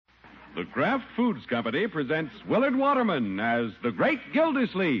The Kraft Foods Company presents Willard Waterman as the Great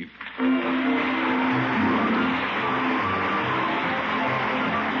Gildersleeve. The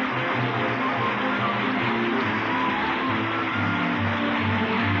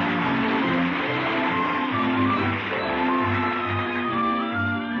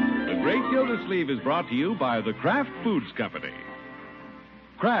Great Gildersleeve is brought to you by the Kraft Foods Company.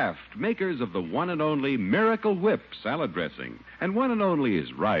 Kraft, makers of the one and only Miracle Whip salad dressing. And one and only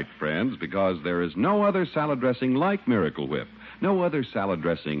is right, friends, because there is no other salad dressing like Miracle Whip. No other salad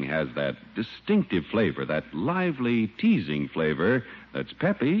dressing has that distinctive flavor, that lively, teasing flavor that's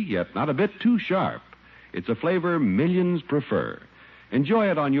peppy, yet not a bit too sharp. It's a flavor millions prefer.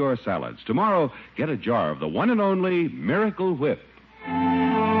 Enjoy it on your salads. Tomorrow, get a jar of the one and only Miracle Whip.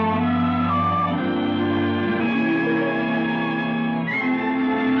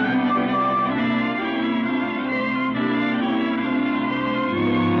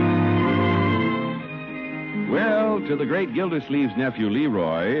 To the great Gildersleeve's nephew,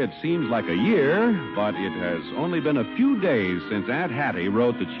 Leroy, it seems like a year, but it has only been a few days since Aunt Hattie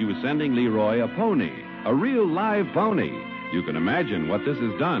wrote that she was sending Leroy a pony, a real live pony. You can imagine what this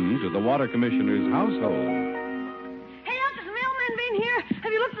has done to the water commissioner's household. Hey, Unc, has the mailman been here?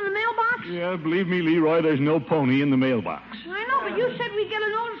 Have you looked in the mailbox? Yeah, believe me, Leroy, there's no pony in the mailbox. I know, but you said we'd get a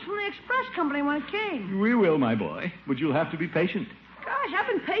notice from the express company when it came. We will, my boy, but you'll have to be patient. Gosh, I've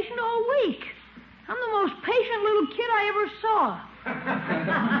been patient all week. I'm the most patient little kid I ever saw.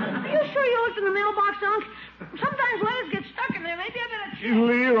 Are you sure you looked in the mailbox, Unc? Sometimes letters get stuck in there. Maybe I better check.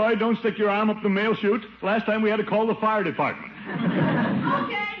 Leroy, don't stick your arm up the mail chute. Last time we had to call the fire department.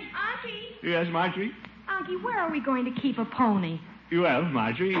 Okay, Auntie. Yes, Marjorie? Unky, where are we going to keep a pony? Well,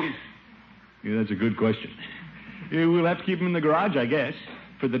 Marjorie, that's a good question. We'll have to keep him in the garage, I guess,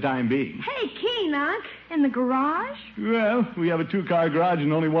 for the time being. Hey, Keen, Unc. In the garage? Well, we have a two-car garage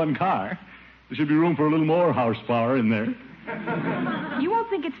and only one car. There should be room for a little more horsepower in there. You won't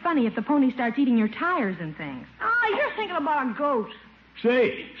think it's funny if the pony starts eating your tires and things. You're thinking about a goat.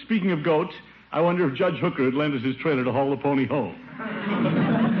 Say, speaking of goats, I wonder if Judge Hooker would lend us his trailer to haul the pony home.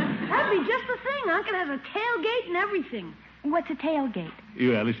 That'd be just the thing, Unc. It has a tailgate and everything. What's a tailgate?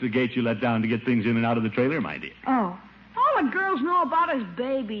 Well, it's the gate you let down to get things in and out of the trailer, my dear. Oh. All the girls know about is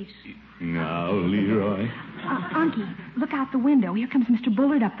babies. No, Leroy. Unky, look out the window. Here comes Mr.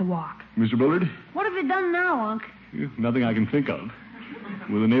 Bullard up the walk. Mr. Bullard? What have you done now, Unc? Nothing I can think of.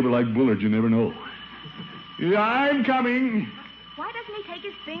 With a neighbor like Bullard, you never know. I'm coming. Why doesn't he take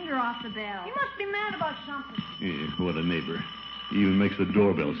his finger off the bell? He must be mad about something. What a neighbor. He even makes the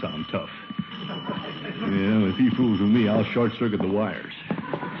doorbell sound tough. If he fools with me, I'll short-circuit the wires.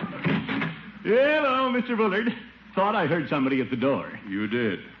 Hello, Mr. Bullard. Thought I heard somebody at the door. You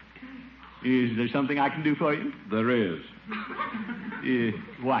did. Is there something I can do for you? There is.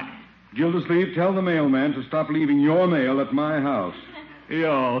 What? Gildersleeve, tell the mailman to stop leaving your mail at my house.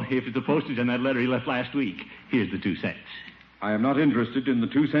 If it's the postage on that letter he left last week, here's the 2 cents. I am not interested in the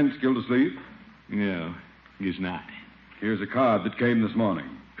 2 cents, Gildersleeve. No, guess not. Here's a card that came this morning.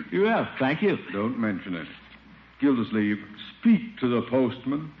 Well, thank you. Don't mention it. Gildersleeve, speak to the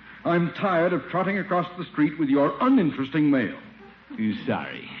postman. I'm tired of trotting across the street with your uninteresting mail.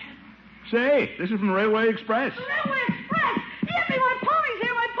 Sorry. Say, this is from Railway Express. Railway Express? Yippee, my pony's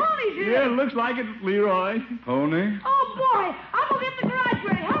here, my pony's here. Yeah, it looks like it, Leroy. Pony? Oh, boy. I'll go get the garage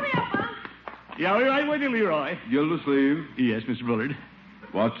ready. Hurry up, Unc. Yeah, we're right with you, Leroy. Gildersleeve? Yes, Mr. Bullard.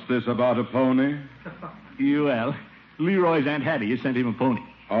 What's this about a pony? Well, Leroy's Aunt Hattie has sent him a pony.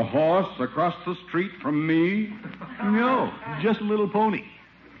 A horse across the street from me? No, just a little pony.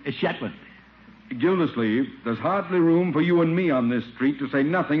 A Shetland. Gildersleeve, there's hardly room for you and me on this street, to say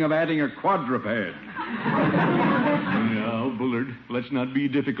nothing of adding a quadruped. No, Bullard, let's not be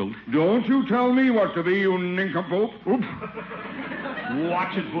difficult. Don't you tell me what to be, you nincompoop. Oop.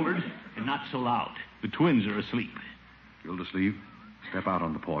 Watch it, Bullard, and not so loud. The twins are asleep. Gildersleeve, step out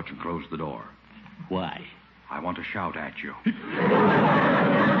on the porch and close the door. Why? I want to shout at you.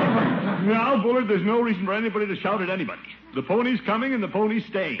 Now, Bullard, there's no reason for anybody to shout at anybody. The pony's coming and the pony's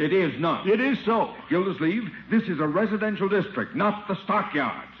staying. It is not. It is so. Gildersleeve, this is a residential district, not the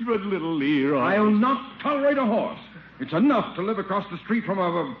stockyards. But little Leroy... I'll not tolerate a horse. It's enough to live across the street from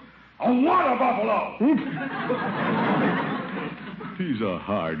a water buffalo. He's a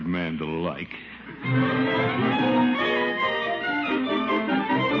hard man to like.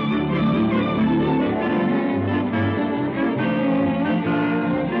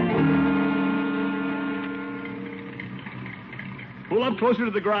 Pull up closer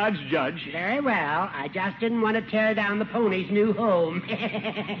to the garage, Judge. Very well. I just didn't want to tear down the pony's new home.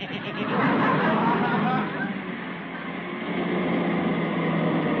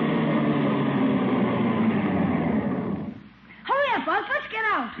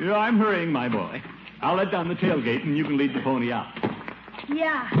 Yeah, I'm hurrying, my boy. I'll let down the tailgate, and you can lead the pony out.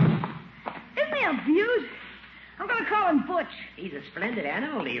 Yeah. Isn't he a beaut? I'm going to call him Butch. He's a splendid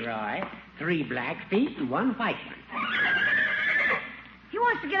animal, Leroy. 3 black feet and 1 white one. He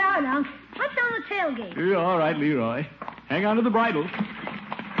wants to get out, Unc. Let down the tailgate. Yeah, all right, Leroy. Hang on to the bridle.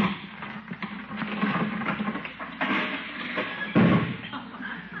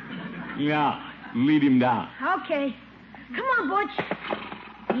 Yeah, lead him down. Okay. Come on, Butch.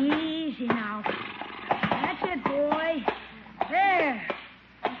 Easy now. That's it, boy. There.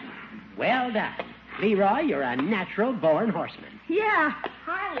 Well done. Leroy, you're a natural-born horseman. Yeah.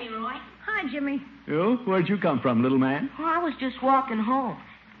 Hi, Leroy. Hi, Jimmy. Oh, where'd you come from, little man? Oh, I was just walking home.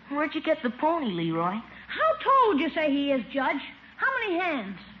 Where'd you get the pony, Leroy? How tall would you say he is, Judge? How many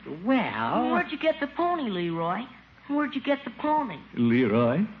hands? Well... Where'd you get the pony, Leroy? Where'd you get the pony?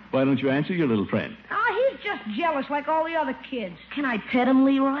 Leroy, why don't you answer your little friend? He's just jealous like all the other kids. Can I pet him,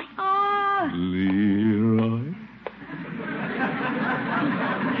 Leroy? Leroy?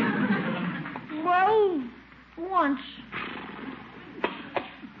 Well, once.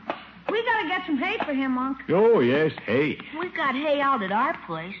 We gotta get some hay for him, Unc. Oh, yes, hay. We've got hay out at our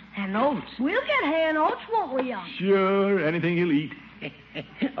place and oats. We'll get hay and oats, won't we, Unc? Sure, anything he'll eat.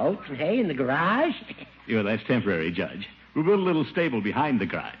 Oats and hay in the garage? Yeah, that's temporary, Judge. We'll build a little stable behind the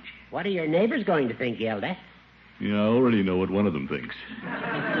garage. What are your neighbors going to think, Gilda? Yeah, I already know what one of them thinks.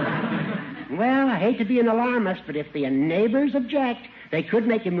 Well, I hate to be an alarmist, but if the neighbors object, they could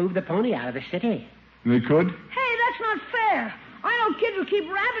make you move the pony out of the city. They could? Hey, that's not fair. I know kids who keep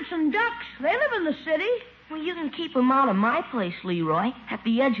rabbits and ducks. They live in the city. Well, you can keep him out of my place, Leroy, at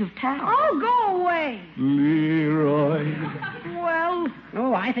the edge of town. Oh, go away. Leroy. Well,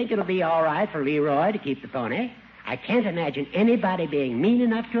 Oh, I think it'll be all right for Leroy to keep the pony. I can't imagine anybody being mean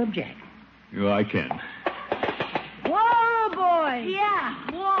enough to object. Oh, I can. whoa, boy. Yeah.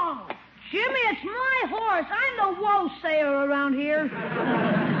 Whoa. Jimmy, it's my horse. I'm the whoa sayer around here.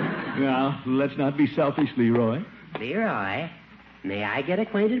 Now, let's not be selfish, Leroy. Leroy, may I get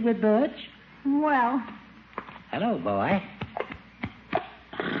acquainted with Butch? Well, Hello, boy.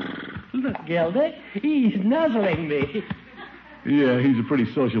 Look, Gilda, he's nuzzling me. Yeah, he's a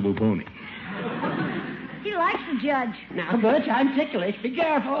pretty sociable pony. he likes the judge. Now, Butch, I'm ticklish. Be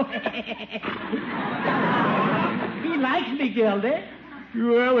careful. He likes me, Gilda.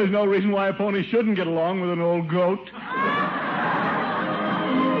 Well, there's no reason why a pony shouldn't get along with an old goat.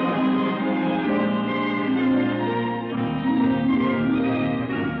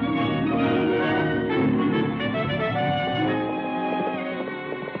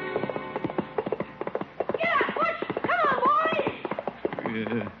 Yeah, Butch, come on, boy.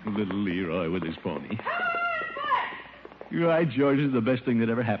 Yeah, little Leroy with his pony. Come on, Butch. You're right, George. This is the best thing that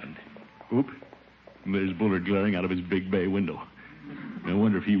ever happened. Oop. There's Bullard glaring out of his big bay window. I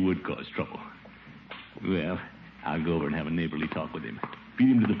wonder if he would cause trouble. Well, I'll go over and have a neighborly talk with him. Beat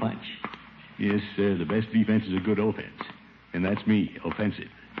him to the punch. Yes, sir, the best defense is a good offense. And that's me, offensive.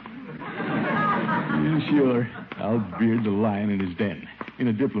 Yeah, sure. I'll beard the lion in his den, in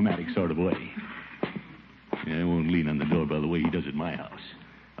a diplomatic sort of way. Yeah, I won't lean on the doorbell the way he does at my house.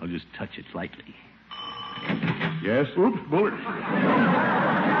 I'll just touch it lightly. Yes? Oops, Bullard.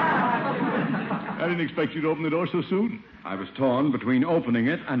 I didn't expect you to open the door so soon. I was torn between opening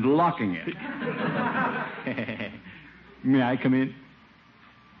it and locking it. May I come in?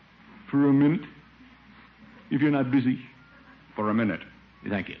 For a minute? If you're not busy. For a minute.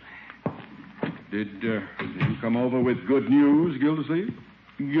 Thank you. Did you come over with good news, Gildersleeve?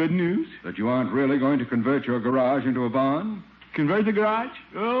 Good news? That you aren't really going to convert your garage into a barn? Convert the garage?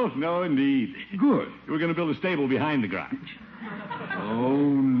 Oh, no, indeed. Good. We're going to build a stable behind the garage. Oh,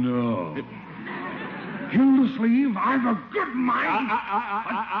 no. Gildersleeve, I've a good mind.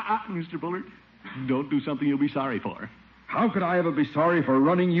 Mr. Bullard, don't do something you'll be sorry for. How could I ever be sorry for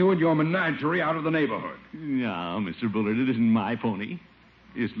running you and your menagerie out of the neighborhood? No, Mr. Bullard, it isn't my pony.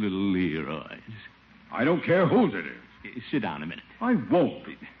 It's little Leroy's. I don't care whose it is. Sit down a minute. I won't.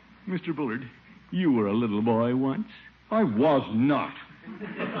 Mr. Bullard, you were a little boy once. I was not.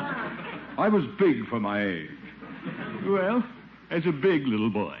 I was big for my age. Well, as a big little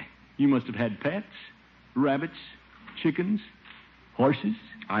boy, you must have had pets, rabbits, chickens, horses.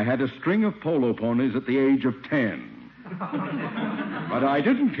 I had a string of polo ponies at the age of 10. But I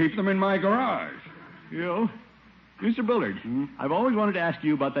didn't keep them in my garage. You know, Mr. Bullard, I've always wanted to ask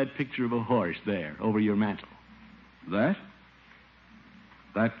you about that picture of a horse there over your mantel. That?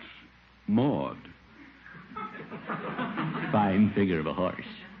 That's Maud. Fine figure of a horse.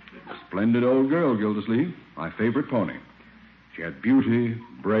 Splendid old girl, Gildersleeve. My favorite pony. She had beauty,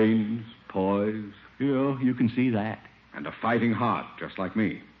 brains, poise. You know, you can see that. and a fighting heart, just like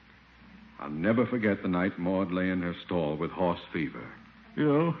me. I'll never forget the night Maud lay in her stall with horse fever.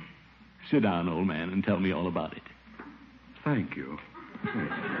 Sit down, old man, and tell me all about it. Thank you.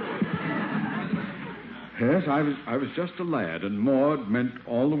 Yes, I was just a lad, and Maud meant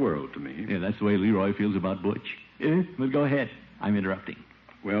all the world to me. Yeah, that's the way Leroy feels about Butch. But go ahead. I'm interrupting.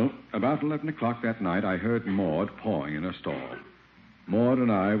 Well, about 11 o'clock that night, I heard Maud pawing in her stall. Maud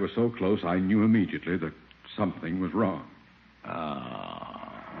and I were so close, I knew immediately that something was wrong.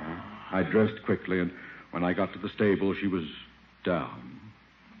 I dressed quickly, and when I got to the stable, she was down.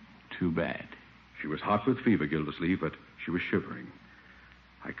 Too bad. She was hot with fever, Gildersleeve, but she was shivering.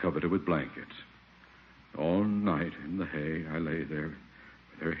 I covered her with blankets. All night in the hay, I lay there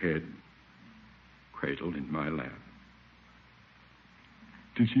with her head cradled in my lap.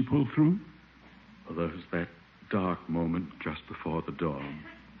 Did she pull through? Well, there was that dark moment just before the dawn.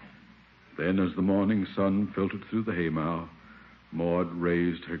 Then, as the morning sun filtered through the haymow, Maud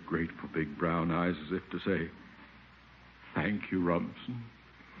raised her grateful big brown eyes as if to say, "Thank you, Rumson."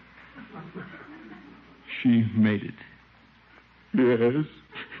 She made it. Yes,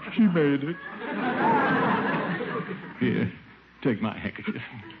 she made it. Here, take my handkerchief.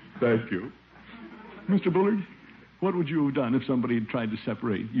 Thank you. Mr. Bullard, what would you have done if somebody had tried to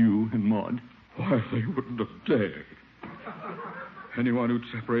separate you and Maud? Why, they wouldn't have dared. Anyone who'd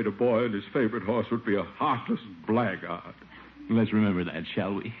separate a boy and his favorite horse would be a heartless blackguard. Let's remember that,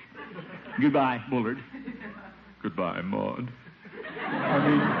 shall we? Goodbye, Bullard. Goodbye, Maud. I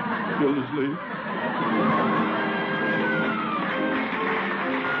mean, Gildersleeve.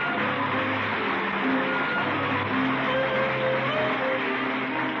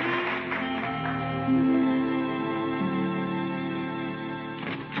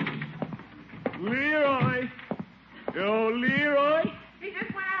 Leroy! Yo, Leroy! He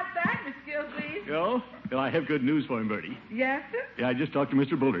just went out back, Miss Gildersleeve. Yo? Well, I have good news for him, Bertie. Yes, sir? Yeah, I just talked to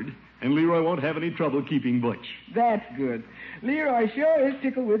Mr. Bullard, and Leroy won't have any trouble keeping Butch. That's good. Leroy sure is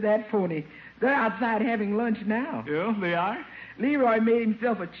tickled with that pony. They're outside having lunch now. Yeah, they are? Leroy made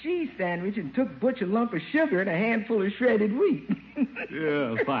himself a cheese sandwich and took Butch a lump of sugar and a handful of shredded wheat.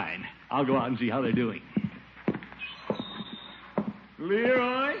 Yeah, fine. I'll go out and see how they're doing.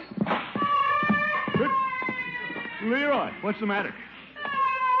 Leroy? Leroy, what's the matter?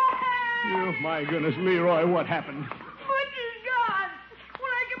 Oh, my goodness, Leroy, what happened? Butch is gone.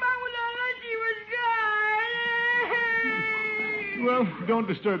 When I came out with our lunch, he was gone. Well, don't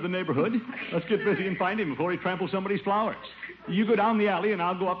disturb the neighborhood. Let's get busy and find him before he tramples somebody's flowers. You go down the alley, and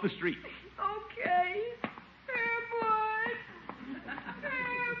I'll go up the street. Okay. Here, boy.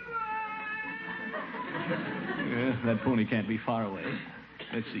 Yeah, that pony can't be far away.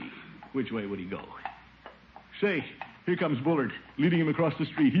 Let's see. Which way would he go? Say, here comes Bullard, leading him across the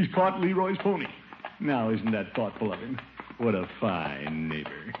street. He's caught Leroy's pony. Now, isn't that thoughtful of him? What a fine neighbor.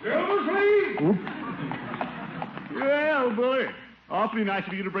 Gildersleeve! Well, Bullard, awfully nice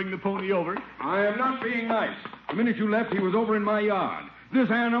of you to bring the pony over. I am not being nice. The minute you left, he was over in my yard. This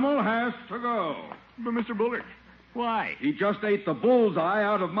animal has to go. But, Mr. Bullard, why? He just ate the bullseye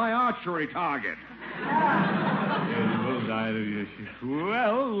out of my archery target.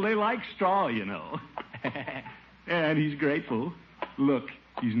 Well, they like straw, you know. And he's grateful. Look,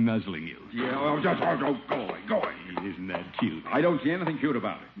 he's nuzzling you. Yeah, well, just go away. Isn't that cute? I don't see anything cute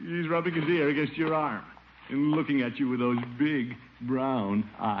about it. He's rubbing his ear against your arm and looking at you with those big brown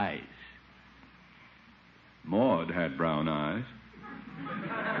eyes. Maud had brown eyes.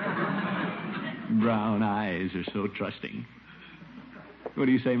 Brown eyes are so trusting. What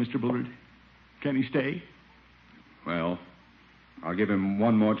do you say, Mr. Bullard? Can he stay? Well, I'll give him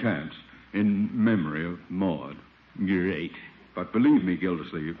one more chance in memory of Maud. Great. But believe me,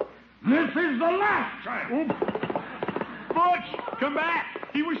 Gildersleeve, this is the last chance. Butch, come back.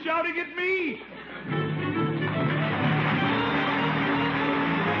 He was shouting at me.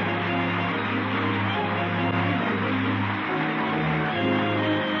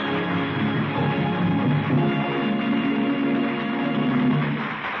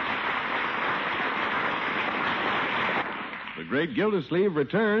 The great Gildersleeve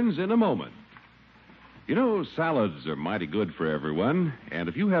returns in a moment. You know, salads are mighty good for everyone, and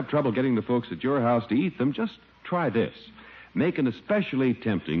if you have trouble getting the folks at your house to eat them, just try this. Make an especially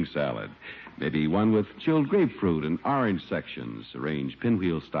tempting salad. Maybe one with chilled grapefruit and orange sections, arranged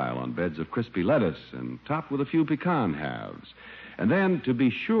pinwheel style on beds of crispy lettuce, and topped with a few pecan halves. And then, to be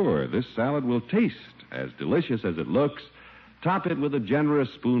sure this salad will taste as delicious as it looks, top it with a generous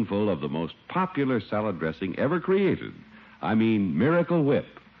spoonful of the most popular salad dressing ever created. I mean, Miracle Whip.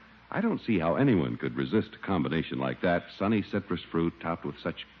 I don't see how anyone could resist a combination like that, sunny citrus fruit topped with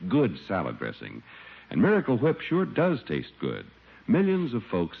such good salad dressing. And Miracle Whip sure does taste good. Millions of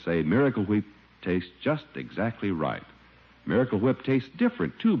folks say Miracle Whip tastes just exactly right. Miracle Whip tastes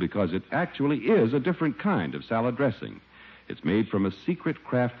different, too, because it actually is a different kind of salad dressing. It's made from a secret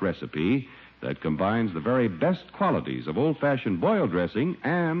Kraft recipe that combines the very best qualities of old-fashioned boiled dressing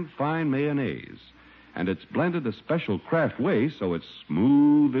and fine mayonnaise. And it's blended a special Kraft way so it's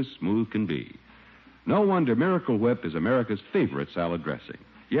smooth as smooth can be. No wonder Miracle Whip is America's favorite salad dressing.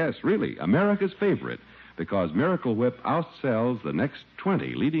 Yes, really, America's favorite, because Miracle Whip outsells the next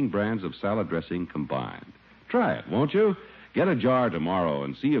 20 leading brands of salad dressing combined. Try it, won't you? Get a jar tomorrow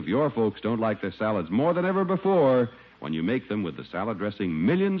and see if your folks don't like their salads more than ever before when you make them with the salad dressing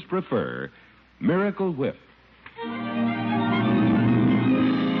millions prefer, Miracle Whip.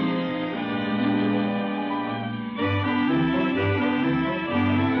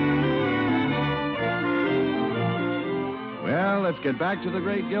 Well, let's get back to the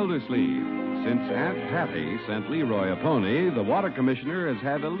great Gildersleeve. Since Aunt Patty sent Leroy a pony, the water commissioner has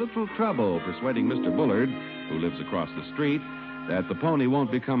had a little trouble persuading Mr. Bullard, who lives across the street, that the pony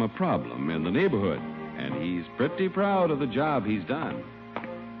won't become a problem in the neighborhood. And he's pretty proud of the job he's done.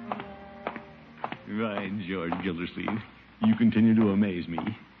 Right, George Gildersleeve. You continue to amaze me.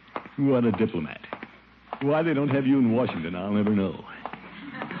 What a diplomat. Why they don't have you in Washington, I'll never know.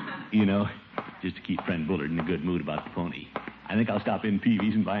 You know, just to keep friend Bullard in a good mood about the pony, I think I'll stop in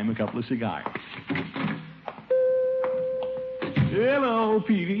Peavy's and buy him a couple of cigars. Hello,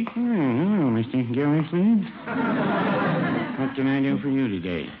 Peavy. Hello, Mr. Gildersleeve. What can I do for you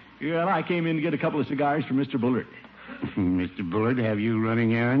today? Well, I came in to get a couple of cigars for Mr. Bullard. Mr. Bullard, have you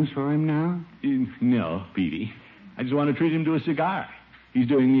running errands for him now? No, Peavy. I just want to treat him to a cigar. He's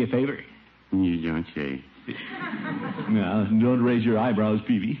doing me a favor. You don't say. Now, don't raise your eyebrows,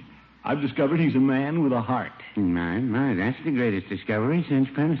 Peavy. I've discovered he's a man with a heart. My, that's the greatest discovery since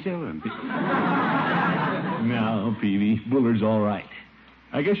penicillin. Now, Peavy, Bullard's all right.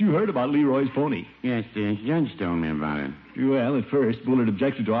 I guess you heard about Leroy's pony. Yes, the judge told me about it. Well, at first, Bullard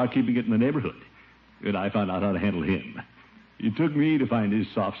objected to our keeping it in the neighborhood. But I found out how to handle him. It took me to find his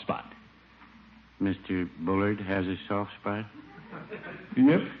soft spot. Mr. Bullard has a soft spot?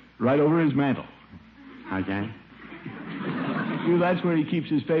 Yep, right over his mantle. How's that? Well, that's where he keeps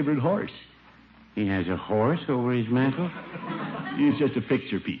his favorite horse. He has a horse over his mantle? It's just a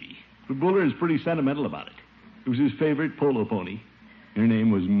picture, Petey. But Bullard is pretty sentimental about it. It was his favorite polo pony. Her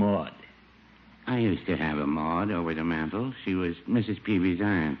name was Maud. I used to have a Maud over the mantle. She was Mrs. Peavy's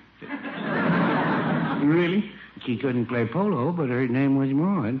aunt. Really? She couldn't play polo, but her name was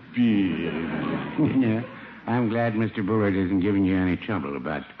Maud. Yeah. I'm glad Mr. Bullard isn't giving you any trouble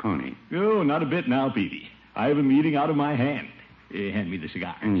about the pony. Oh, not a bit now, Petey. I have him eating out of my hand. Hand me the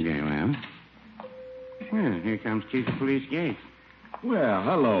cigar. Okay, well. Well, here comes Chief of Police Gates. Well,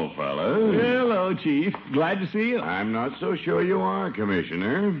 hello, fellas. Hello, Chief. Glad to see you. I'm not so sure you are,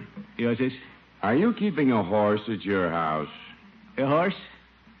 Commissioner. Yes, yes. Are you keeping a horse at your house? A horse?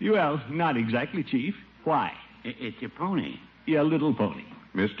 Well, not exactly, Chief. Why? It's a pony. Yeah, a little pony.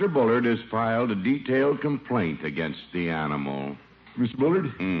 Mr. Bullard has filed a detailed complaint against the animal. Mr.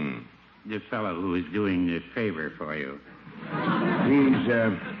 Bullard? The fellow who is doing the favor for you. He's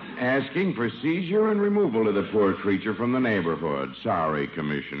asking for seizure and removal of the poor creature from the neighborhood. Sorry,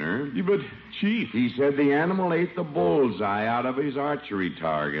 Commissioner. Yeah, but, Chief... He said the animal ate the bullseye out of his archery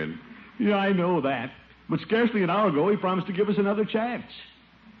target. Yeah, I know that. But scarcely an hour ago, he promised to give us another chance.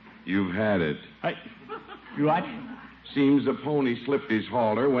 You've had it. What? Seems the pony slipped his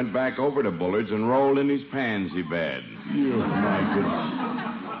halter, went back over to Bullard's, and rolled in his pansy bed. Oh, my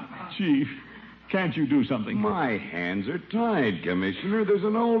goodness. Chief, can't you do something? My hands are tied, Commissioner. There's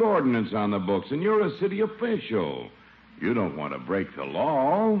an old ordinance on the books, and you're a city official. You don't want to break the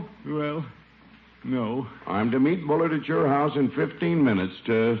law. Well, no. I'm to meet Bullard at your house in 15 minutes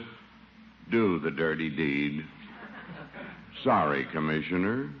to do the dirty deed. Sorry,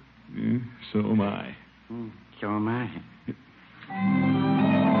 Commissioner. So am I. So am I.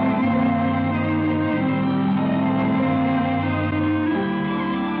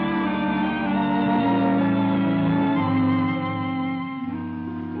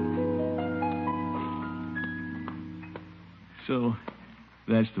 So,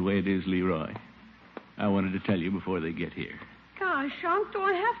 that's the way it is, Leroy. I wanted to tell you before they get here. Gosh, Unc, do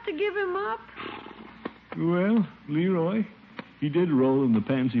I have to give him up? Well, Leroy, he did roll in the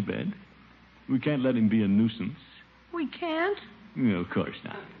pansy bed. We can't let him be a nuisance. We can't? No, of course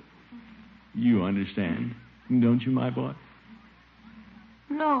not. You understand, don't you, my boy?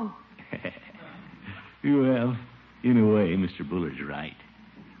 No. Well, in a way, Mr. Bullard's right.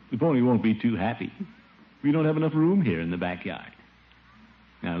 The pony won't be too happy. We don't have enough room here in the backyard.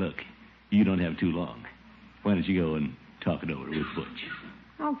 Now, look, you don't have too long. Why don't you go and talk it over with Butch?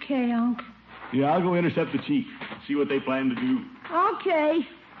 Okay, Unc. Yeah, I'll go intercept the chief, see what they plan to do. Okay.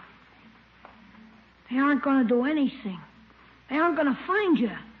 They aren't going to do anything. They aren't going to find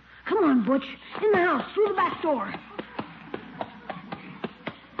you. Come on, Butch. In the house, through the back door.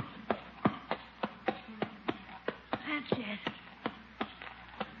 That's it.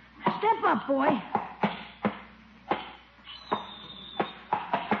 Step up, boy.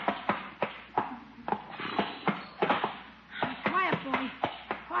 Quiet, boy.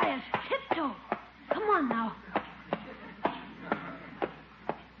 Quiet. Tiptoe. Come on now.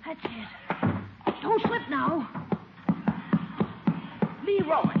 That's it. Don't slip now.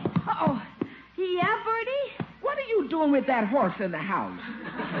 Leroy, Uh-oh. Yeah, Bertie? what are you doing with that horse in the house?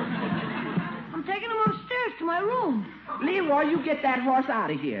 I'm taking him upstairs to my room. Leroy, you get that horse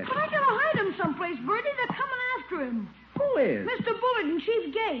out of here. But I gotta hide him someplace, Bertie. They're coming after him. Who is? Mr. Bullard and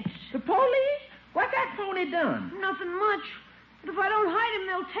Chief Gates. The police? What that pony done? Nothing much. But if I don't hide him,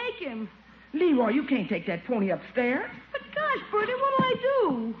 they'll take him. Leroy, you can't take that pony upstairs. But gosh, Bertie, what'll I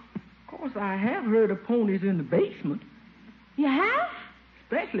do? Of course, I have heard of ponies in the basement, You have?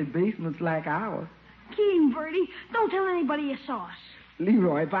 especially basements like ours. Keen, Bertie. Don't tell anybody you saw us.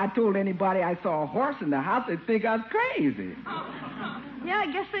 Leroy, if I told anybody I saw a horse in the house, they'd think I was crazy. Yeah,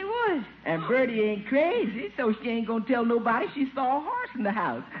 I guess they would. And Bertie ain't crazy, so she ain't gonna tell nobody she saw a horse in the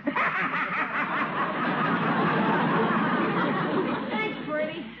house. Thanks,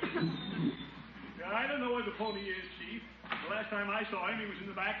 Bertie. I don't know where the pony is, Chief. The last time I saw him, he was in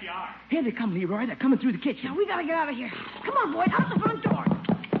the backyard. Here they come, Leroy. They're coming through the kitchen. Now, we gotta get out of here. Come on, boys, out the front door.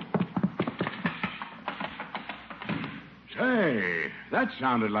 Say, that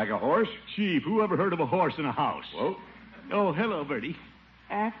sounded like a horse. Chief, who ever heard of a horse in a house? Whoa. Oh, hello, Bertie.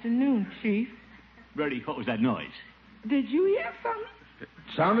 Afternoon, Chief. Bertie, what was that noise? Did you hear something? It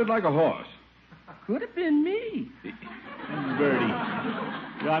sounded like a horse. Could have been me. Bertie,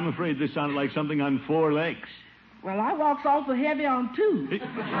 I'm afraid this sounded like something on 4 legs. Well, I walks awful heavy on 2.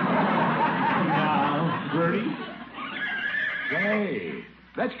 Now, Bertie? Say,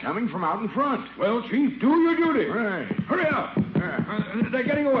 that's coming from out in front. Well, Chief, do your duty. Right. Hurry up. They're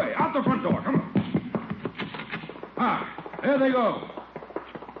getting away. Out the front door. Come on. Ah, there they go.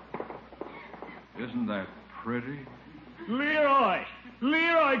 Isn't that pretty? Leroy!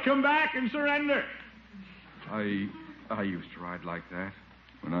 Leroy, come back and surrender! I used to ride like that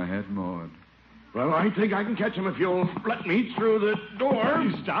when I had Maud. Well, I think I can catch him if you'll let me through the door.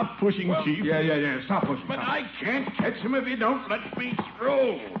 Stop pushing, Chief. Yeah. Stop pushing. But I can't catch him if you don't let me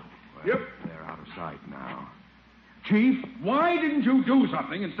through. Yep. They're out of sight now. Chief, why didn't you do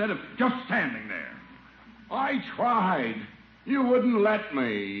something instead of just standing there? I tried. You wouldn't let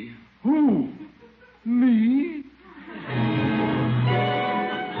me. Who? Me?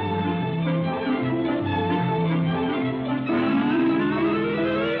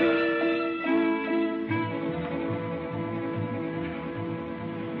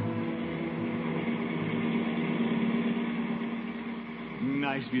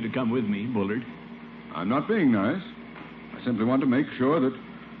 Nice of you to come with me, Bullard. I'm not being nice. I simply want to make sure that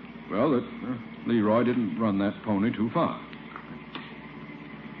Leroy didn't run that pony too far.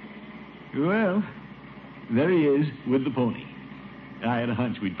 Well, there he is with the pony. I had a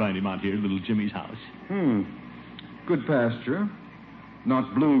hunch we'd find him out here at little Jimmy's house. Good pasture.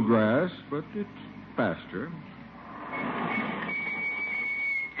 Not bluegrass, but it's pasture.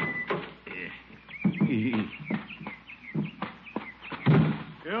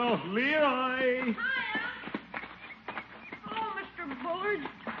 Oh, Leroy! Hiya. Oh, Mr. Bullard.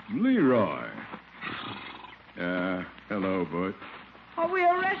 Leroy. Hello, Butch. Are we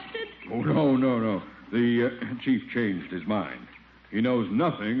arrested? Oh, no. The chief changed his mind. He knows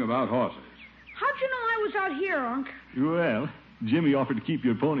nothing about horses. How'd you know I was out here, Unc? Well, Jimmy offered to keep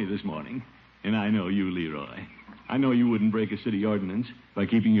your pony this morning. And I know you, Leroy. I know you wouldn't break a city ordinance by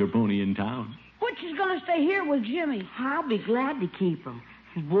keeping your pony in town. Butch is gonna stay here with Jimmy. I'll be glad to keep him.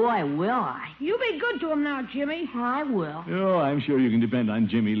 Boy, will I. You be good to him now, Jimmy. I will. Oh, I'm sure you can depend on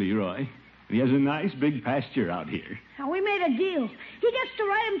Jimmy, Leroy. He has a nice big pasture out here. Now, we made a deal. He gets to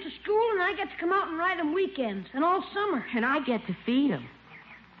ride him to school, and I get to come out and ride him weekends and all summer. And I get to feed him.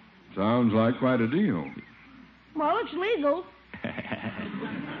 Sounds like quite a deal. Well, it's legal.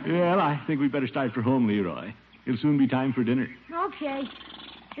 Well, I think we better start for home, Leroy. It'll soon be time for dinner. Okay.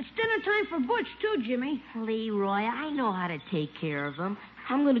 It's dinner time for Butch, too, Jimmy. Leroy, I know how to take care of him.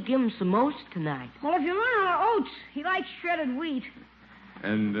 I'm going to give him some oats tonight. Well, if you run out of oats, he likes shredded wheat.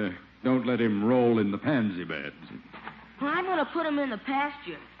 And don't let him roll in the pansy beds. Well, I'm going to put him in the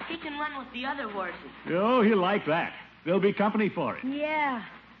pasture. He can run with the other horses. Oh, he'll like that. There'll be company for it. Yeah.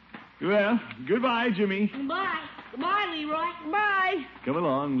 Well, goodbye, Jimmy. Goodbye. Goodbye, Leroy. Bye. Come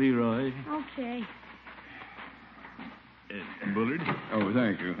along, Leroy. Okay. Bullard? Oh,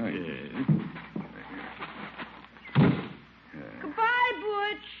 thank you. Thank you. Goodbye,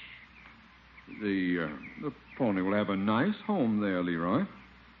 Butch. The pony will have a nice home there, Leroy.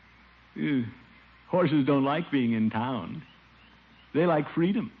 Horses don't like being in town. They like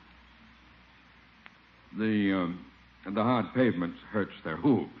freedom. The hard pavement hurts their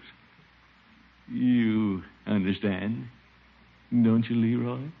hooves. You understand, don't you,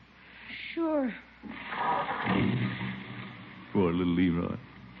 Leroy? Sure. Poor little Leroy,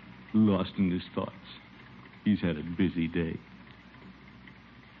 lost in his thoughts. He's had a busy day.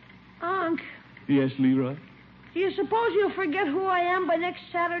 Unc, Yes, Leroy? do you suppose you'll forget who I am by next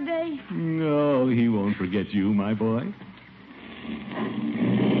Saturday? No, he won't forget you, my boy.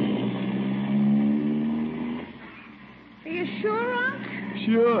 Are you sure, Unc?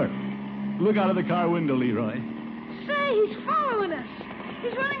 Sure. Look out of the car window, Leroy. Say, he's following us.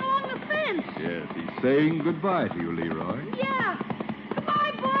 He's running along the fence. Yes, he's saying goodbye to you, Leroy. Yeah.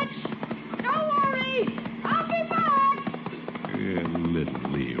 Goodbye, Butch. Don't worry. I'll be back.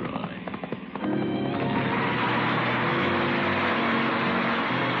 Little Leroy.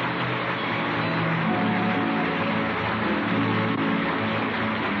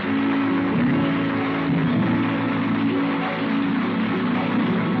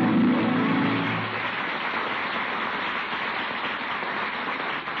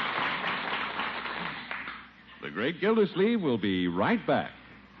 The Great Gildersleeve will be right back.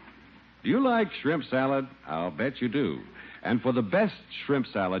 Do you like shrimp salad? I'll bet you do. And for the best shrimp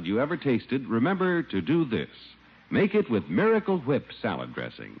salad you ever tasted, remember to do this. Make it with Miracle Whip salad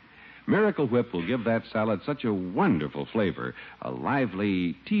dressing. Miracle Whip will give that salad such a wonderful flavor, a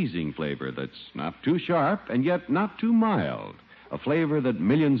lively, teasing flavor that's not too sharp and yet not too mild. A flavor that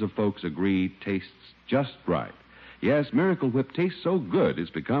millions of folks agree tastes just right. Yes, Miracle Whip tastes so good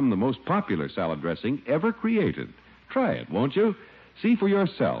it's become the most popular salad dressing ever created. Try it, won't you? See for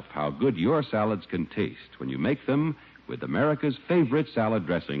yourself how good your salads can taste when you make them with America's favorite salad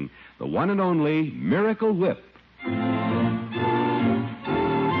dressing, the one and only Miracle Whip.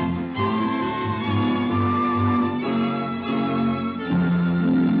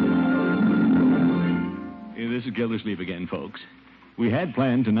 This is Gildersleeve again, folks. We had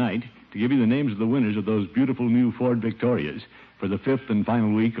planned tonight to give you the names of the winners of those beautiful new Ford Victorias for the fifth and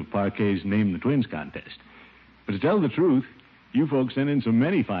final week of Parquet's Name the Twins contest. But to tell the truth, you folks sent in so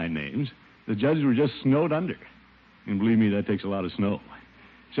many fine names, the judges were just snowed under. And believe me, that takes a lot of snow.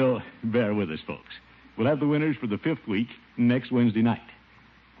 So bear with us, folks. We'll have the winners for the fifth week next Wednesday night.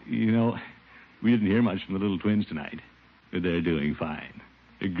 You know, we didn't hear much from the little twins tonight, but they're doing fine.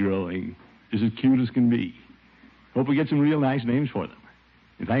 They're growing, just as cute as can be. Hope we get some real nice names for them.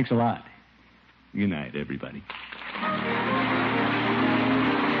 And thanks a lot. Good night, everybody.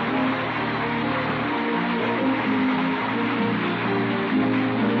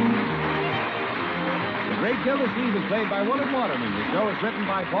 The Great Gildersleeve is played by Willard Waterman. The show is written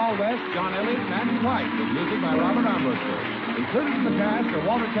by Paul West, John Elliott, and Andy White, with music by Robert Armbruster. Included in the cast are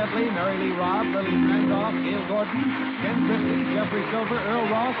Walter Tetley, Mary Lee Robb, Lillian Randolph, Gail Gordon, Ken Christie, Jeffrey Silver, Earl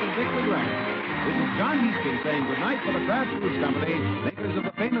Ross, and Dick LeGrand. This is John Easton saying goodnight for the Kraft Foods Company, makers of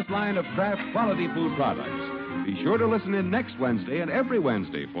the famous line of Kraft quality food products. Be sure to listen in next Wednesday and every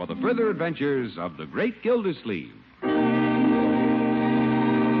Wednesday for the further adventures of the Great Gildersleeve.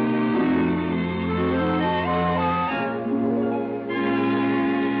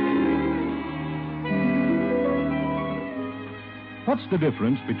 What's the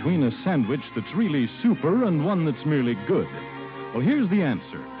difference between a sandwich that's really super and one that's merely good? Well, here's the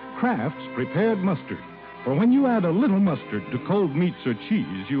answer. Kraft's prepared mustard. For when you add a little mustard to cold meats or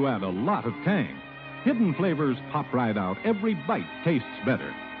cheese, you add a lot of tang. Hidden flavors pop right out. Every bite tastes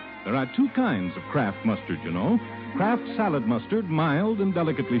better. There are two kinds of Kraft mustard, you know. Kraft salad mustard, mild and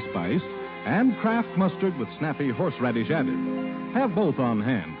delicately spiced, and Kraft mustard with snappy horseradish added. Have both on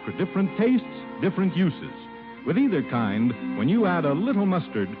hand for different tastes, different uses. With either kind, when you add a little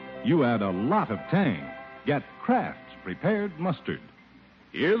mustard, you add a lot of tang. Get Kraft's prepared mustard.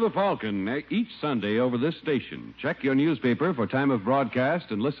 Hear the Falcon each Sunday over this station. Check your newspaper for time of broadcast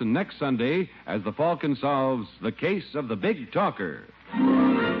and listen next Sunday as the Falcon solves the case of the Big Talker.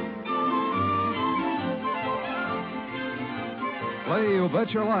 Play You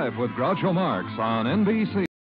Bet Your Life with Groucho Marx on NBC.